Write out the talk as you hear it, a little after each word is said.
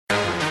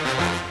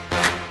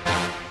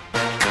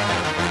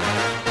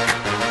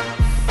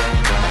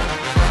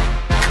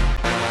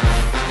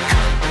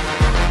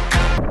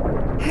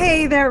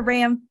there,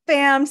 Ram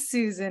Fam.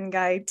 Susan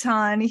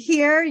Gaitan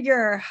here,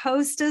 your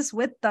hostess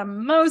with the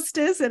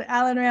mostest at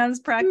Allen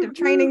Ram's Proactive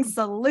Training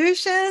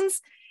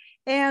Solutions.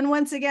 And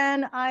once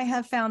again, I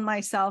have found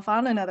myself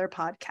on another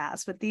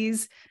podcast with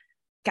these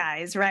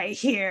guys right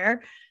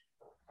here,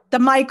 the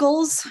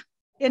Michaels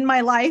in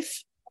my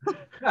life.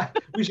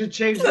 We should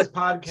change this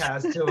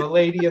podcast to a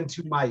lady and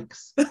two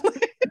mics.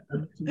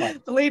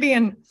 A lady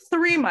and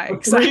three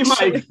mics.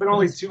 Mics, but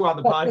only two on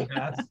the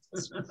podcast.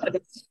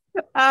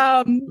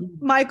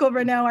 Michael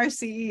Renault, our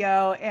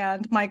CEO,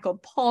 and Michael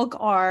Polk,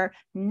 our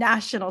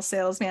national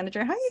sales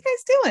manager. How are you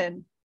guys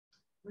doing?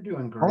 We're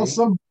doing great.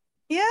 Awesome.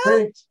 Yeah.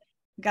 Great.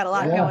 Got a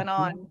lot going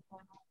on.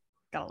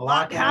 Got a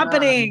lot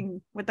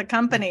happening with the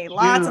company.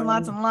 Lots and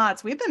lots and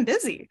lots. We've been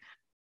busy.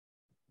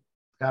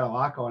 Got a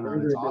lot going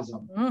on. It's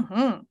awesome.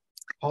 Mm-hmm.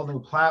 Whole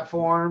new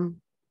platform.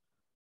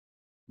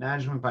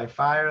 Management by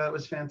Fire. That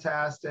was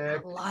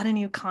fantastic. A lot of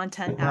new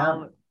content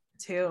out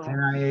too.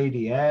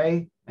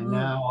 NIADA. And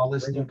now all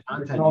this new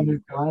content. All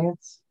new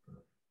clients.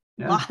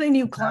 A lot of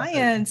new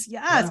clients.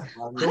 Yes. Yeah,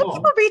 A lot of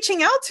people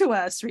reaching out to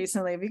us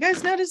recently. Have you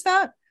guys noticed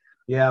that?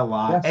 Yeah, a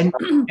lot. Yes.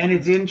 And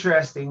it's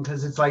interesting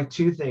because it's like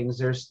two things.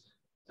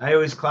 I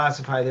always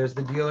classify, there's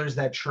the dealers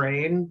that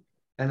train,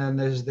 and then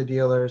there's the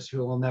dealers who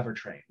will never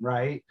train,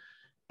 right?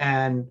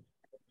 And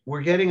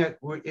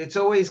it's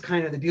always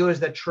kind of the dealers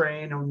that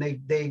train, and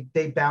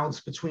they bounce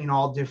between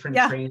all different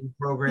training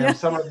programs. Yeah.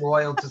 Some are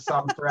loyal to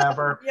some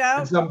forever,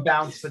 and some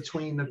bounce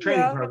between the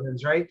training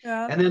programs, right?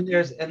 Yeah.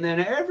 And then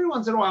every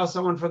once in a while,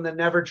 someone from the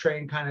never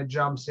train kind of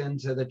jumps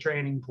into the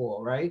training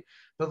pool, right?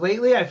 But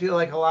lately, I feel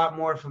like a lot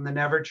more from the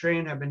never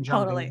train have been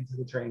jumping into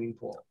the training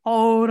pool.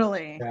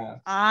 Totally. Yeah.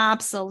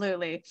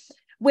 Absolutely.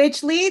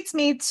 Which leads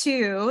me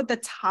to the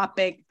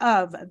topic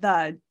of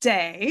the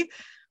day.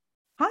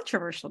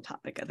 Controversial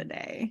topic of the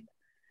day.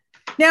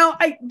 Now,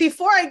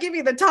 before I give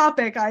you the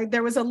topic,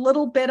 there was a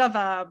little bit of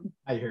a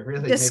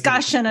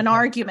discussion, an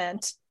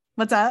argument.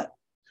 What's that?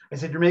 I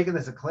said, you're making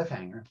this a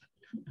cliffhanger.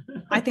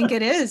 I think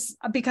it is,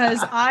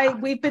 because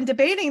we've been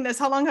debating this.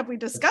 How long have we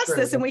discussed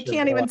this? And we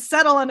can't even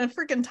settle on a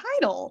freaking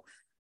title.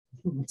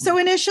 So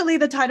initially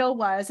the title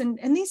was,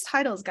 and these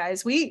titles,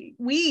 guys,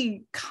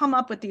 we come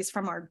up with these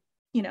from our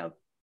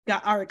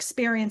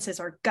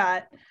experiences, our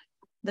gut.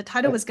 The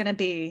title was going to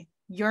be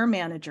Your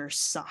Managers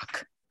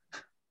Suck.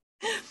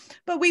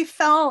 But we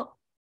felt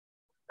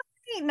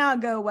it might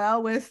not go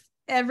well with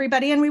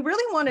everybody. And we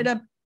really wanted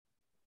to,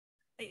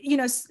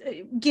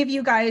 give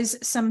you guys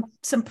some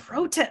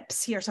pro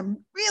tips here,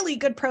 some really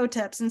good pro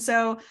tips. And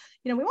so,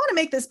 we want to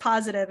make this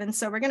positive. And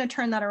so we're going to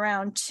turn that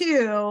around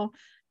to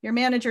your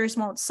managers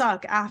won't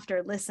suck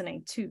after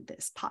listening to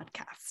this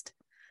podcast.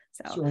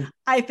 So sure.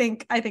 I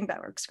think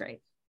that works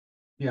great.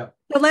 Yeah.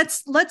 So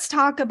let's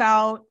talk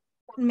about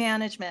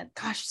management.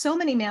 Gosh, so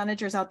many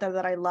managers out there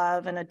that I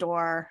love and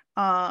adore.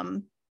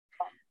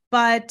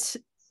 But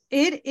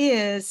it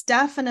is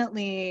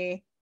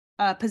definitely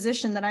a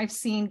position that I've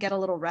seen get a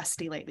little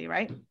rusty lately,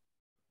 right?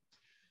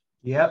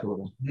 Yep.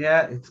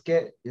 Yeah, it's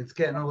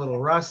getting a little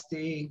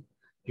rusty.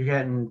 You're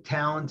getting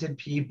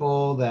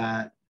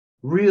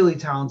really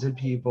talented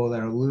people that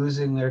are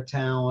losing their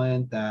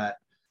talent, that,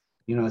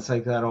 it's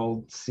like that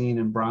old scene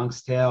in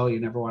Bronx Tale, you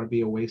never want to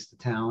be a waste of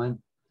talent,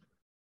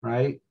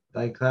 right?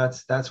 Like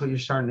that's what you're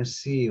starting to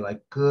see,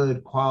 like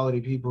good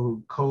quality people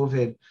who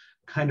COVID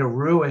kind of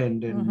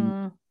ruined,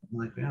 and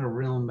like we got to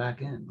reel them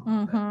back in.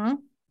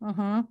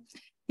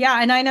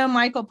 Yeah, and I know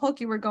Michael Polk,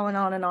 you were going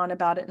on and on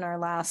about it in our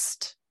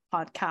last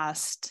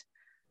podcast,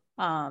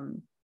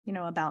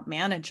 about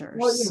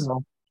managers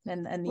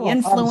and the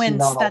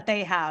influence that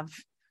they have.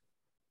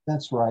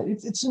 That's right.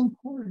 It's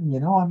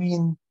important, I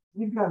mean,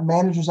 you've got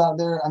managers out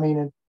there. I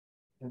mean,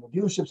 in the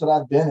dealerships that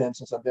I've been in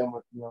since I've been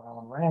with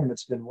Allen Ram,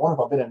 it's been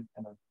wonderful. I've been in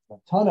a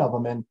ton of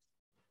them, and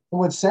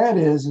what's sad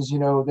is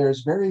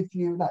there's very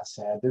few. Not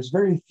sad. There's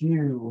very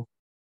few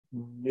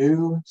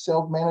new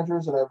sales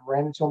managers that I've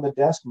ran into on the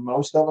desk.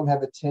 Most of them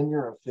have a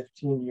tenure of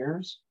 15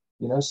 years.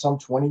 Some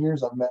 20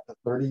 years. I've met the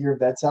 30-year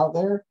vets out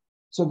there.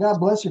 So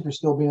God bless you for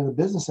still being in the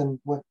business. And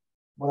what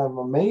I'm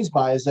amazed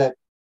by is that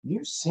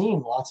you've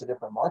seen lots of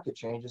different market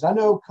changes. I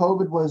know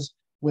COVID was,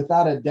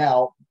 without a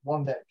doubt,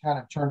 one that kind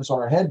of turned us on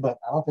our head, but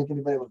I don't think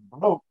anybody was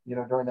broke,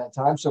 during that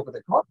time. So for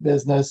the car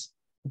business,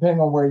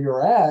 depending on where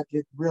you're at,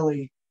 it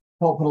really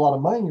helped put a lot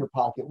of money in your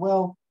pocket.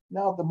 Well,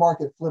 now the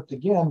market flipped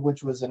again,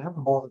 which was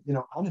inevitable.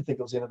 I didn't think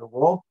it was the end of the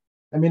world.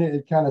 I mean,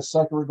 it kind of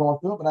sucked. We were going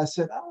through it, but I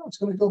said, it's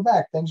going to go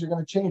back. Things are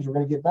going to change. We're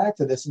going to get back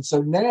to this. And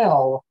so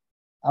now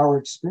our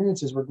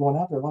experiences, we're going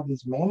out there. A lot of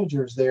these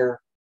managers,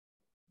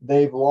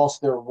 they've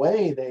lost their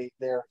way.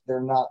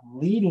 They're not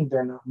leading.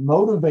 They're not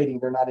motivating.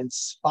 They're not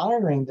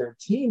inspiring their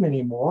team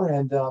anymore.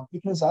 And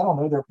because I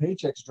don't know, their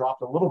paychecks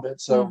dropped a little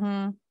bit. So,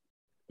 I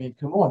mean,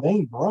 come on, they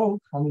ain't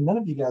broke. I mean, none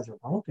of you guys are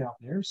broke out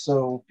there.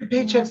 So their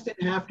paychecks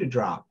didn't have to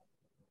drop.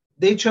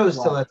 They chose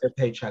to let their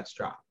paychecks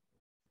drop.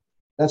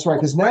 That's right.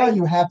 Because now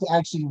you have to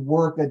actually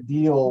work a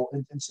deal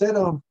instead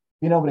of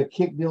being able to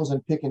kick deals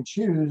and pick and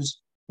choose.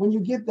 When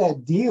you get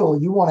that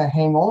deal, you want to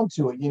hang on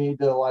to it. You need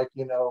to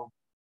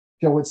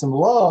show it some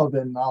love,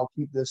 and I'll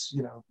keep this,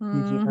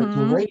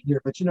 PG-13 rate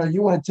here. But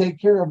you want to take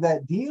care of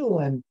that deal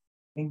and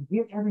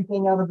get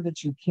everything out of it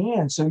that you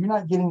can. So you're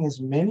not getting as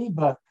many,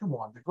 but come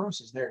on, the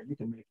gross is there. You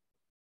can make it.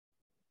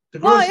 The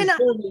gross is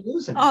still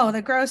losing. Oh,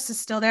 the gross is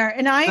still there.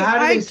 And how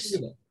do they see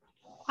it?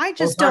 I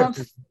just don't.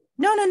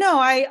 No.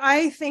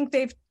 I think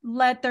they've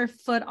let their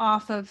foot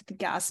off of the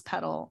gas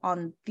pedal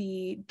on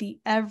the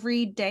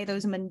everyday,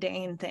 those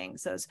mundane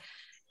things, those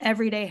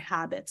everyday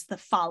habits, the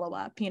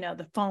follow-up,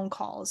 the phone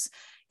calls,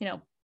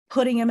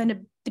 putting them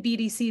into the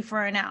BDC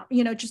for an hour,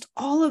 just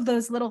all of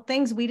those little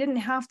things we didn't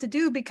have to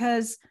do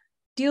because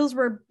deals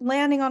were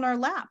landing on our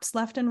laps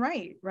left and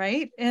right.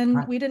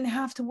 And we didn't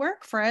have to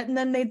work for it. And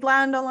then they'd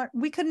land on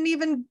we couldn't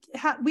even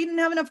we didn't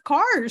have enough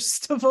cars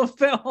to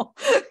fulfill,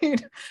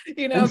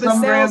 the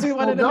sales we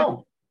wanted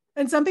to.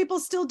 And some people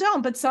still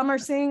don't, but some are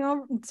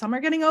some are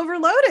getting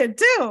overloaded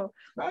too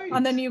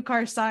on the new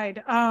car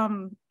side.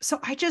 So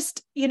I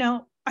just,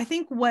 I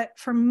think what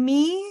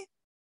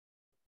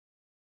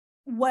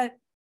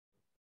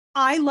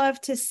I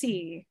love to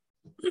see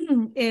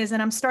is, and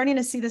I'm starting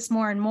to see this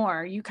more and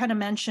more. You kind of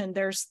mentioned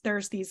there's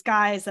these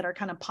guys that are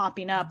kind of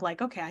popping up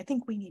like, okay, I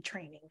think we need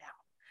training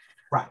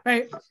now.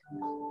 Right.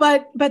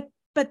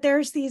 But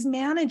there's these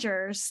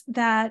managers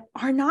that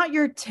are not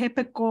your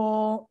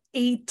typical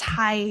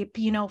A-type,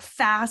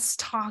 fast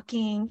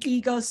talking,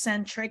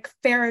 egocentric,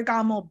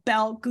 Ferragamo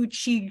belt,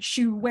 Gucci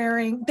shoe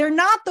wearing. They're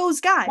not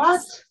those guys.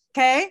 What?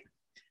 Okay.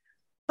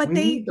 But we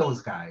need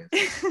those guys.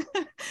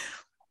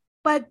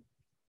 But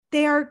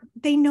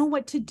they know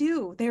what to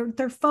do.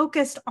 They're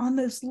focused on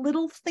those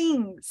little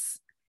things.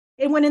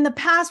 And when in the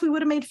past we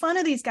would have made fun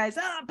of these guys,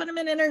 put them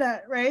in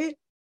internet, right?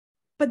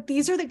 But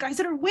these are the guys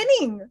that are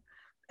winning.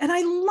 And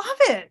I love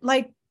it.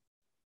 Like,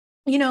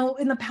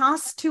 in the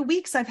past 2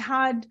 weeks, I've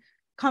had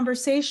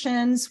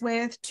conversations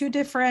with 2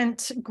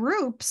 different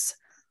groups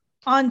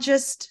on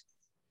just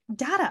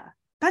data,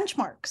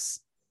 benchmarks.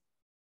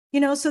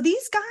 So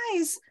these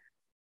guys,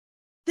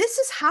 this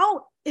is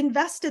how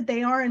invested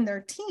they are in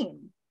their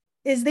team.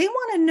 Is they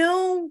want to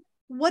know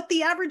what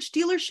the average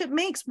dealership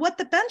makes, what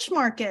the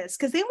benchmark is,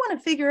 because they want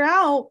to figure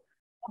out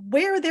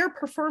where their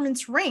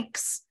performance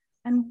ranks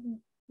and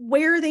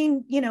where they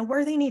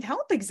need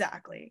help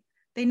exactly.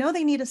 They know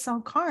they need to sell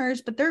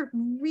cars, but they're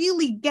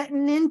really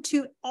getting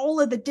into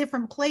all of the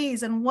different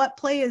plays and what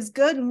play is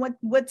good and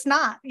what's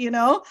not,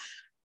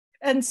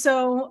 and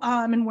so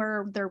and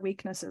where their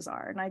weaknesses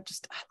are. And I love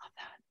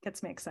that.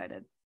 Gets me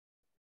excited.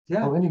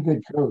 Yeah. Well, any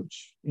good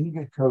coach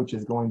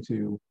is going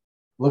to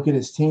look at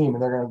his team,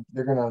 and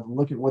they're gonna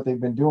look at what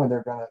they've been doing.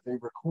 They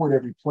record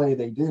every play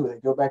they do. They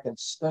go back and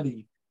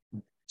study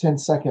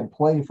 10-second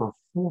play for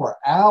 4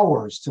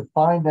 hours to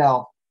find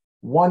out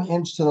 1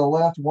 inch to the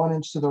left, 1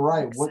 inch to the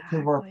right. Exactly. What could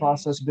have our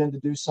process been to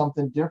do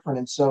something different?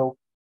 And so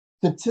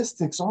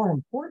statistics are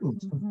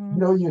important.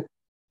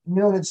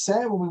 And it's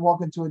sad when we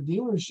walk into a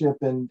dealership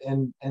and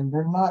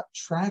they're not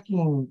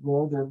tracking,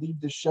 their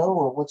lead to show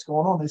or what's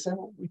going on. They say,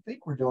 well, we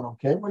think we're doing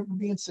okay. We're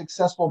being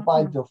successful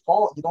by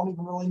default. You don't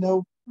even really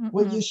know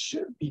what you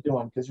should be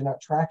doing because you're not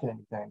tracking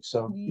anything.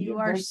 So you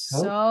are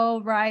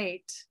so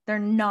right. They're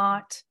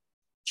not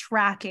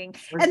tracking.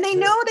 And they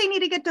know they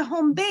need to get to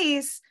home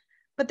base,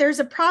 but there's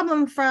a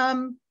problem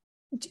from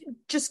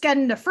just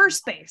getting to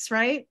first base,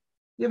 right?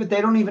 Yeah, but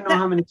they don't even know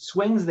how many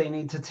swings they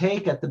need to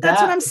take at the bat.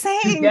 That's what I'm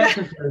saying. To get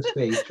to first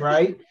base,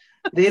 right?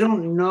 They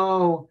don't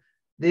know.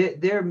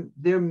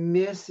 They're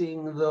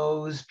missing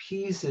those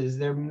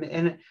pieces.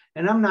 And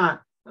I'm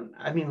not.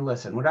 I mean,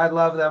 listen. Would I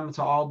love them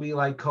to all be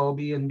like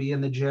Kobe and be in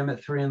the gym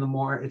at 3 in the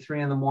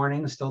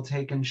morning, still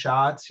taking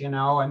shots?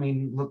 I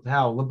mean, look,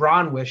 hell,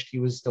 LeBron wished he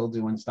was still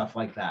doing stuff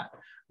like that.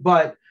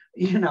 But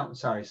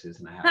sorry,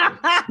 Susan, I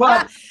have to.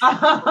 But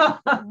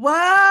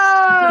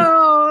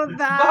whoa,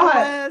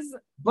 that was.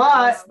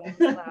 But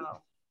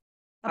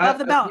above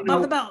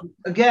the belt.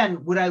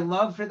 Again, would I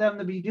love for them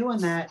to be doing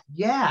that?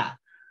 Yeah.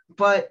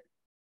 But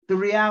the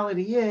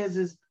reality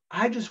is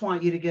I just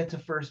want you to get to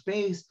first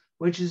base,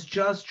 which is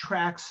just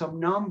track some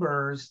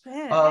numbers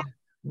of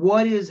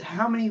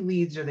how many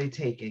leads are they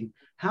taking?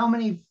 How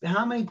many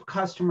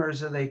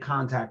customers are they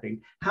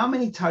contacting? How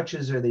many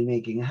touches are they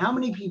making? How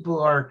many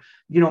people are,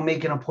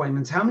 making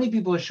appointments? How many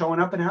people are showing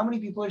up and how many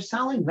people are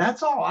selling?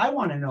 That's all I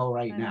want to know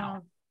right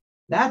now.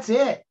 That's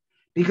it.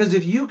 Because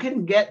if you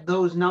can get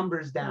those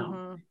numbers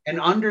down and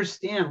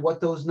understand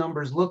what those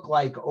numbers look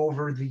like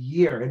over the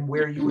year and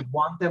where you would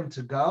want them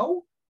to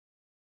go,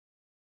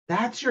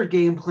 that's your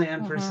game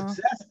plan for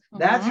success.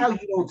 That's how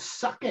you don't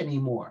suck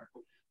anymore.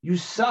 You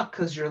suck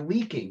because you're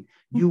leaking.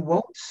 You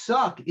won't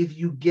suck if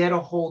you get a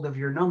hold of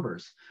your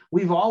numbers.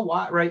 We've all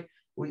watched, right?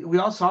 We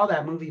all saw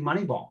that movie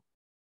Moneyball.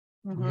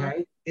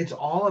 Okay. It's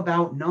all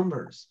about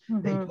numbers.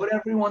 They put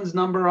everyone's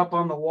number up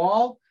on the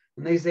wall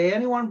and they say,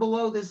 anyone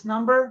below this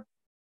number,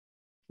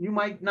 you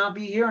might not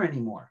be here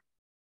anymore.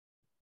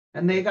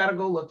 And they got to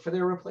go look for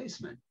their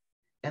replacement.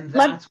 And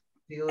that's what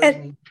dealers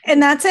need.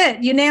 And that's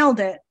it. You nailed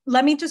it.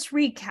 Let me just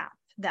recap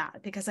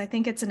that because I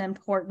think it's an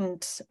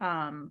important,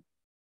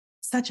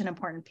 such an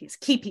important piece,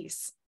 key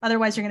piece.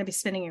 Otherwise, you're going to be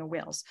spinning your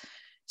wheels.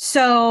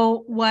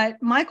 So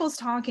what Michael's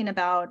talking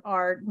about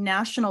are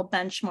national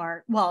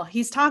benchmark. Well,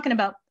 he's talking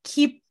about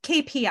key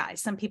KPIs.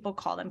 Some people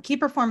call them key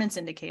performance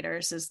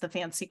indicators is the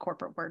fancy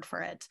corporate word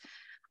for it.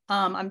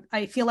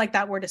 I feel like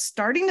that word is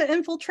starting to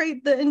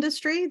infiltrate the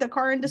industry, the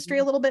car industry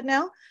a little bit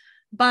now.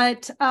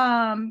 But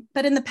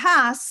in the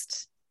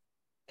past,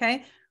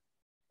 okay,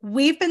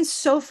 we've been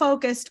so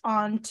focused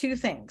on two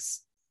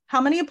things. How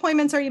many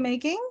appointments are you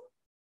making,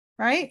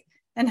 right?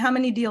 And how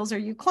many deals are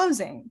you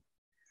closing?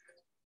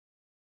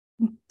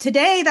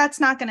 Today, that's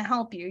not going to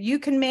help you. You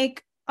can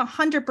make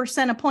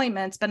 100%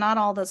 appointments, but not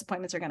all those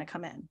appointments are going to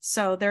come in.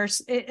 So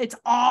it's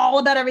all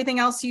about everything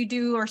else you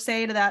do or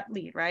say to that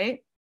lead,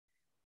 right?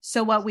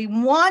 So what we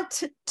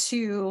want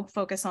to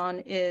focus on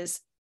is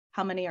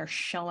how many are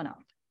showing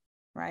up,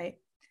 right?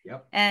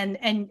 Yep.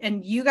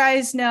 And you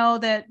guys know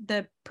that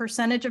the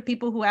percentage of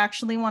people who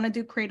actually want to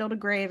do cradle to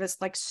grave is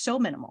like so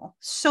minimal,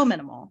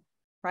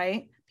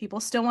 right?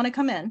 People still want to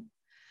come in,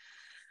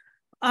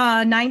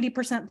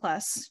 90%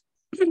 plus.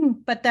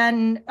 But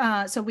then,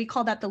 so we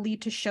call that the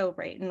lead to show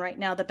rate. And right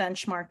now the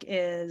benchmark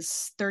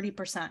is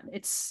 30%.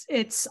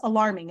 It's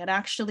alarming. It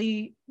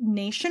actually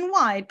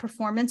nationwide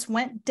performance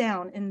went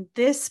down in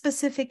this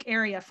specific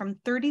area from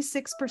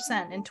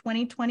 36% in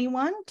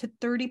 2021 to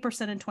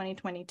 30% in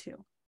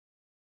 2022.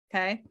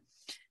 Okay.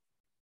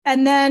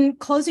 And then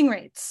closing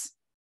rates.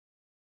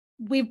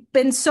 We've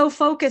been so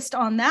focused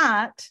on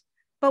that,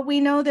 but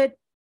we know that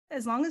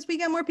as long as we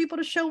get more people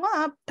to show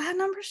up, that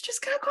number's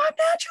just going to go up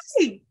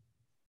naturally.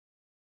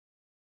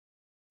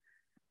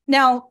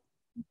 Now,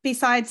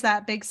 besides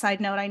that, big side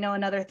note, I know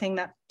another thing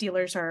that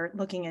dealers are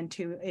looking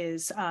into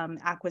is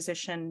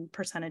acquisition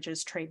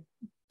percentages, trade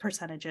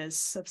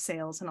percentages of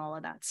sales and all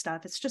of that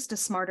stuff. It's just a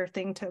smarter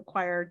thing to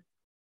acquire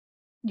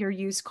your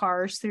used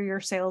cars through your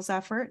sales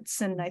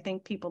efforts. And I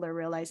think people are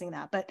realizing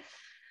that. But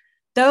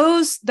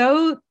those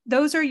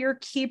are your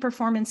key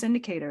performance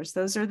indicators.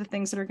 Those are the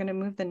things that are going to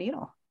move the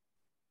needle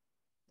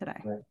today.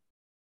 Right.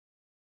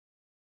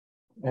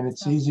 And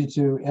it's easy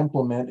to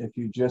implement if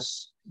you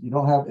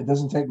don't have, it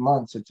doesn't take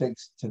months, it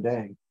takes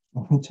today.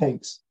 It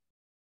takes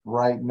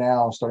right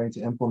now starting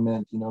to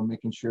implement,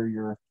 making sure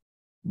you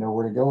know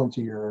where to go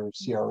into your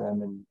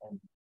CRM and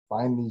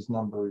find these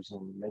numbers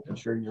and making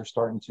sure you're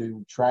starting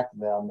to track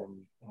them.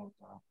 And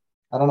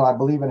I don't know, I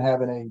believe in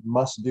having a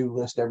must-do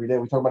list every day.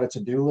 We talk about a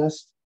to-do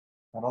list.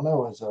 I don't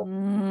know, as a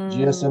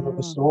GSM at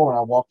the store, when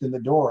I walked in the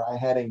door, I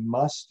had a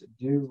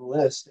must-do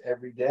list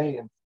every day.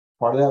 And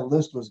part of that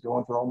list was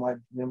going through all my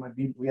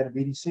we had a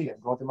BDC. I'm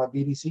going through my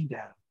BDC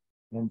data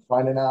and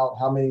finding out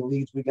how many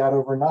leads we got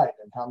overnight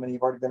and how many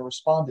have already been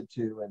responded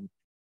to. And,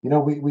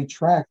 we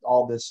tracked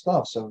all this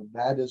stuff. So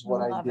that is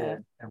what I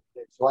did every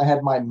day. So I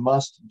had my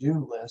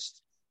must-do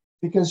list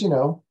because, I'm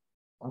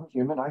a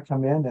human. I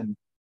come in and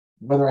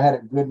whether I had a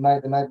good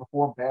night the night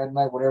before, bad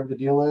night, whatever the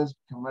deal is,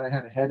 when I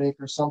had a headache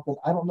or something,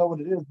 I don't know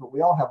what it is, but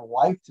we all have a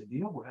life to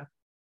deal with.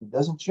 It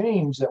doesn't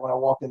change that when I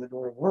walk in the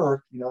door at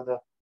work, the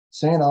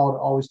saying I would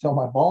always tell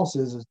my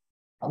bosses is,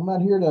 I'm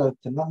not here to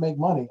not make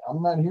money.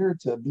 I'm not here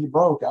to be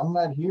broke. I'm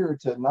not here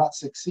to not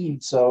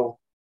succeed. So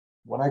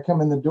when I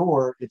come in the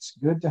door, it's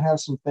good to have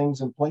some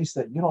things in place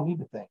that you don't need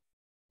to think.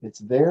 It's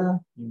there.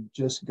 You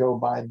just go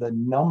by the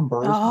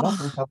numbers.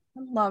 Oh, I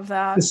love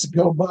that. Just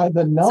go by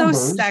the numbers.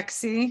 So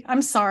sexy.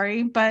 I'm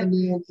sorry, but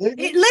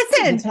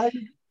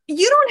listen.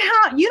 You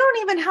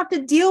don't even have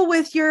to deal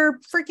with your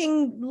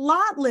freaking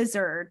lot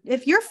lizard.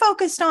 If you're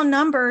focused on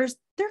numbers,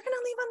 they're going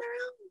to leave on their own.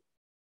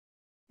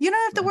 You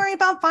don't have to worry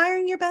about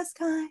firing your best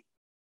guy,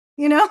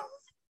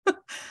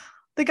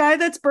 the guy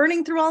that's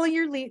burning through all of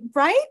your lead,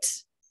 right?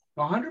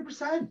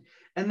 100%.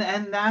 And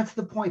that's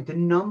the point. The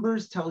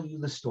numbers tell you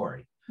the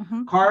story.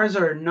 Mm-hmm. Cars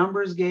are a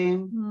numbers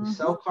game. Mm-hmm. You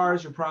sell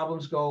cars, your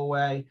problems go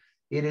away.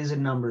 It is a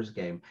numbers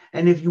game.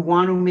 And if you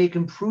want to make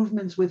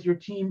improvements with your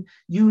team,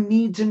 you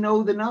need to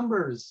know the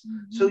numbers.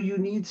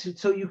 Mm-hmm.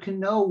 So you can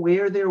know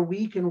where they're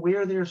weak and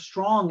where they're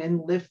strong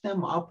and lift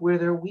them up where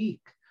they're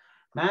weak.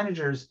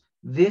 Managers,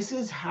 this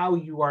is how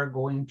you are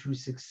going to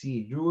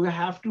succeed. You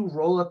have to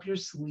roll up your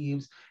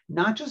sleeves,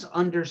 not just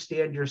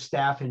understand your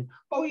staff and,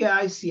 oh yeah,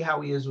 I see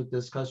how he is with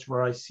this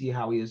customer. I see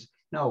how he is.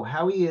 No,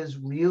 how he is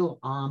real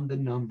on the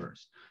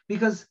numbers.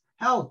 Because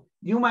hell,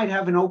 you might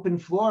have an open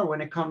floor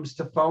when it comes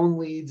to phone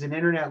leads and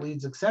internet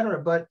leads, et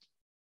cetera. But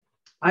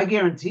I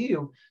guarantee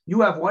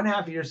you have one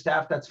half of your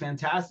staff that's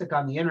fantastic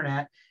on the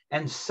internet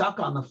and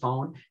suck on the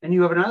phone. And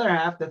you have another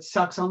half that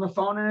sucks on the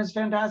phone and is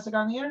fantastic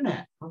on the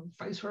internet, or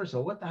vice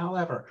versa, what the hell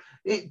ever.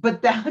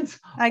 But that's,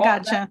 I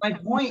gotcha. My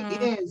point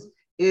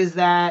is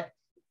that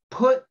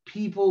put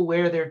people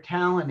where their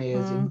talent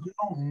is. And you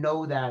don't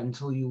know that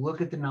until you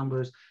look at the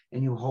numbers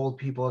and you hold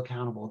people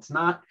accountable. It's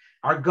not,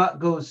 our gut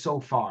goes so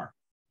far,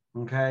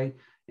 okay?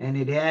 And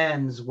it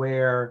ends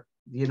where,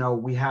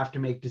 we have to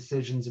make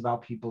decisions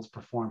about people's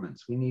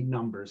performance. We need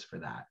numbers for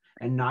that,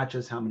 and not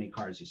just how many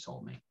cars you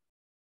sold me.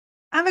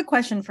 I have a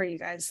question for you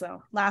guys,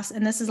 though.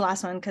 This is the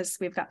last one because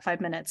we've got 5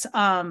 minutes.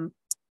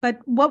 But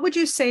what would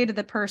you say to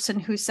the person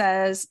who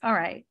says, all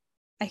right,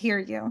 I hear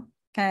you,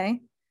 okay,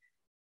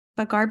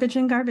 but garbage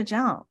in, garbage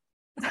out?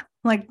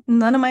 Like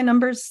none of my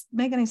numbers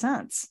make any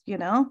sense, you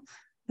know?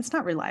 It's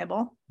not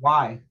reliable.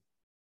 Why?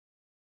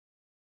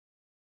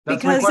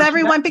 That's my Because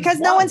question. because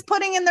no Why? one's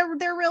putting in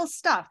their real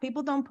stuff.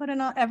 People don't put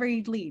in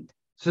every lead.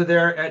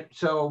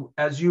 So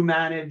as you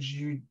manage,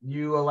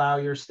 you allow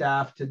your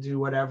staff to do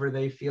whatever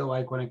they feel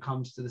like when it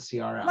comes to the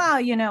CRM.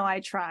 Well, I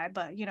try,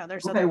 but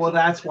there's okay. Well,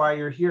 that's why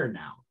you're here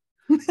now.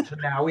 So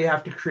now we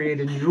have to create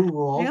a new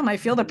rule. Damn, I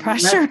feel the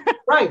pressure.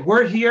 Right.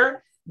 We're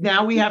here.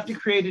 Now we have to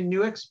create a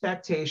new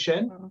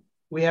expectation.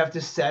 We have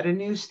to set a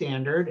new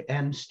standard.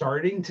 And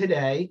starting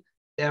today,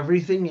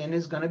 everything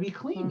is going to be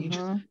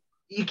clean.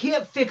 You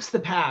can't fix the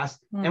past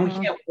and we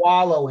can't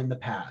wallow in the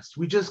past.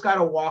 We just got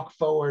to walk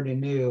forward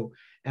anew.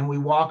 And we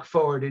walk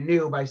forward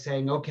anew by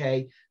saying,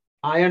 okay,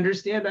 I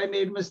understand I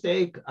made a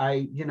mistake.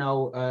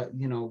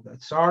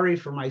 Sorry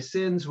for my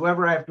sins,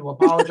 whoever I have to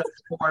apologize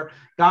for.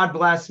 God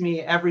bless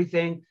me,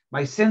 everything.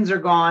 My sins are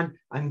gone.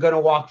 I'm going to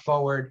walk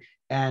forward.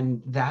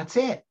 And that's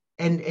it.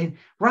 And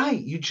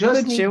right, you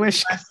just need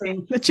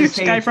the Jewish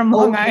guy from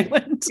Long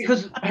Island.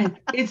 Because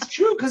it's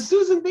true. Because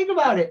Susan, think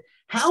about it.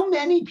 How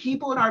many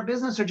people in our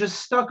business are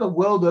just stuck of,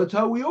 well, that's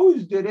how we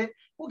always did it.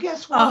 Well,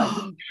 guess what?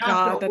 Oh,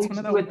 God, that's one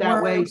of the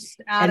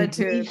worst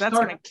attitudes. That's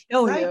going to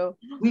kill you.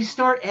 We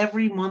start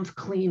every month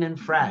clean and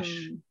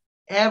fresh.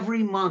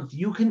 Every month.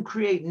 You can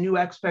create new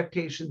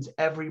expectations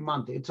every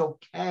month. It's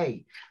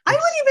okay. I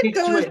would even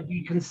go to it and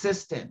be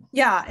consistent.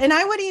 Yeah. And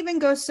I would even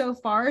go so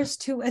far as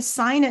to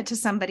assign it to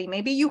somebody.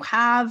 Maybe you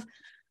have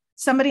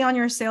somebody on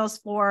your sales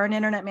floor, an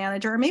internet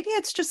manager, or maybe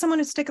it's just someone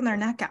who's sticking their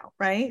neck out,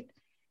 right?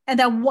 And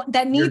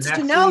that needs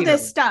to know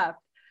this stuff.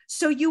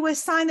 So you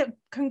assign that,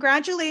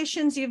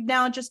 congratulations, you've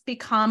now just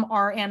become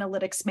our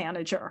analytics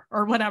manager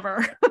or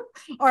whatever,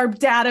 our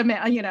data,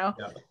 Yeah.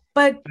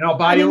 But and I'll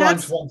buy you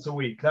lunch once a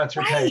week. That's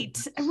right.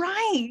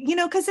 Right.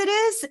 Because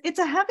it's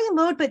a heavy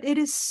load, but it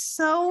is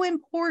so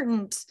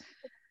important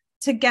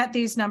to get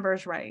these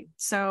numbers right.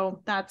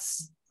 So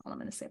that's all I'm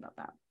going to say about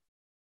that.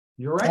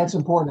 You're right. That's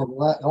important.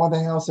 The one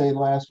thing I'll say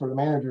last for the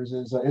managers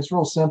is it's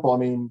real simple. I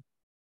mean,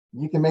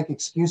 you can make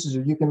excuses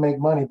or you can make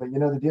money, but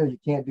the deal, you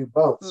can't do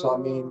both. So,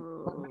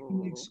 quit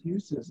making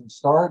excuses and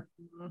start,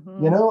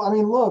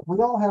 look, we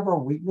all have our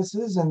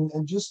weaknesses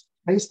and just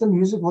face the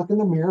music, look in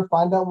the mirror,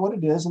 find out what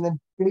it is, and then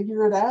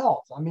figure it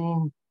out.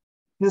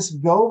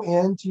 Just go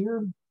into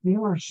your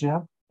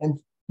dealership and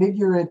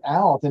figure it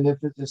out. And if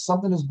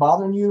something is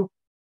bothering you,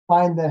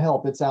 find the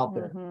help. It's out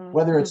there.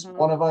 Whether it's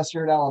one of us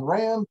here at Allen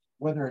Ram,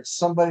 whether it's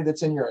somebody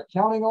that's in your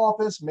accounting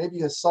office, maybe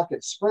you suck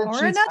at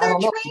spreadsheets. Or another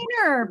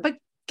trainer, but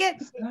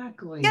get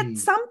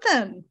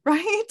something,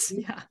 right?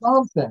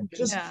 Something.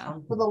 Just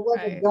for the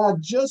love of God,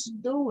 just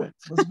do it.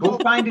 Let's go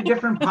find a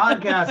different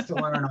podcast to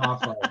learn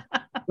off of.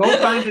 Go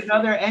find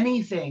another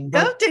anything.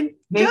 Go to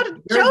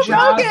Joe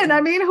Rogan.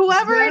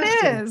 Whoever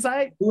it is.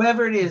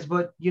 Whoever it is.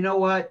 But you know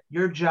what?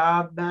 Your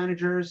job,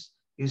 managers,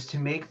 is to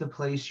make the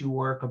place you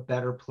work a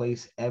better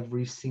place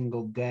every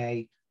single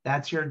day.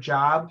 That's your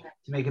job,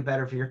 to make it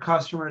better for your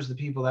customers, the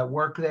people that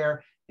work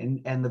there,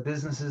 and the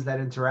businesses that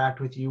interact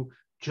with you.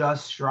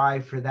 Just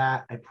strive for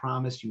that. I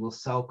promise you will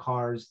sell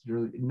cars,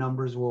 your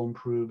numbers will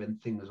improve,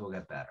 and things will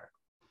get better.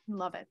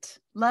 Love it.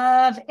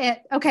 Love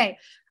it. Okay.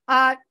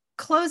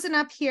 Closing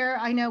up here.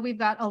 I know we've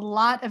got a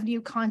lot of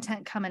new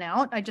content coming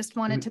out. I just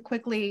wanted to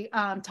quickly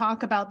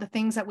talk about the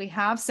things that we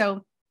have.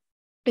 So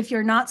if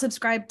you're not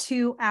subscribed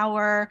to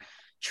our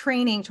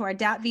training, to our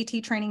DAT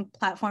VT training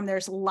platform,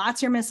 there's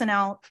lots you're missing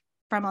out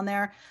from on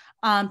there.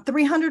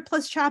 300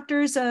 plus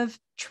chapters of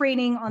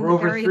training on the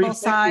variable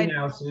side.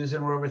 Now,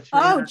 Susan, we're over 350.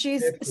 Oh,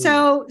 geez.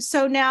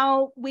 So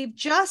now we've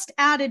just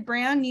added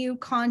brand new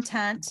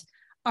content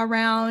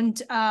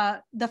around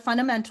the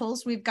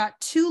fundamentals. We've got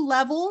 2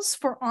 levels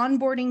for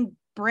onboarding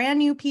brand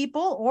new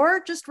people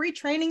or just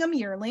retraining them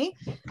yearly.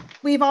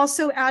 We've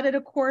also added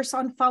a course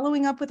on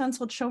following up with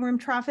unsold showroom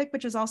traffic,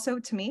 which is also,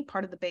 to me,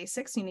 part of the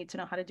basics. You need to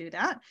know how to do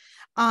that.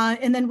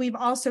 And then we've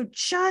also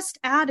just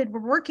added, we're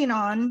working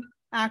on,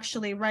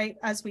 actually, right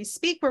as we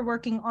speak, we're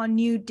working on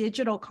new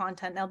digital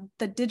content. Now,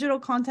 the digital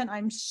content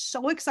I'm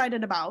so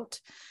excited about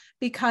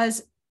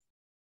because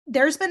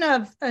there's been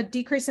a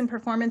decrease in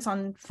performance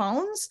on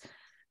phones,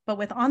 but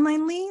with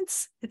online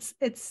leads,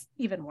 it's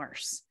even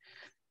worse.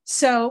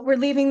 So we're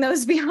leaving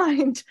those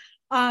behind.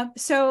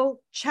 So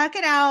check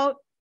it out.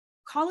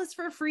 Call us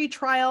for a free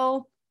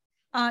trial.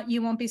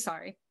 You won't be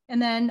sorry. And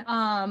then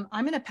I'm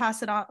going to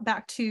pass it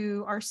back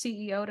to our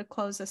CEO to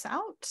close us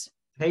out.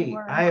 Hey,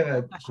 I have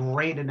a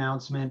great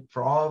announcement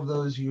for all of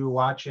those of you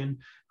watching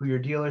who your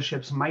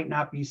dealerships might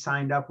not be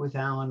signed up with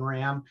Allen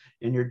Ram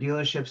and your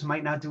dealerships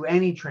might not do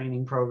any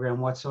training program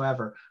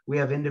whatsoever. We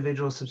have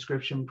individual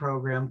subscription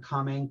program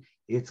coming.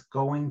 It's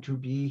going to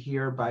be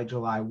here by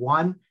July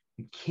 1.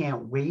 We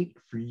can't wait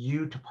for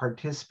you to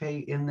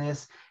participate in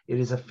this. It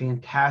is a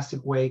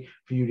fantastic way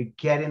for you to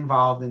get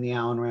involved in the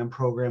Allen Ram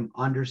program,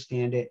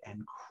 understand it,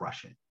 and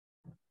crush it.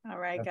 All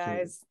right,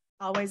 guys.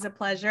 Always a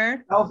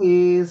pleasure.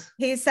 Selfies.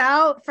 Peace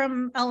out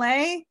from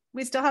LA.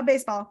 We still have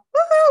baseball.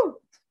 Woohoo!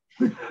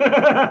 All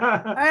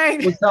right.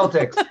 The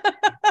Celtics.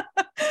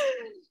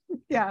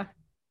 Yeah.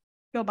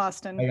 Go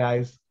Boston. Bye,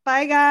 guys.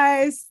 Bye,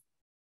 guys.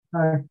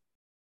 All right.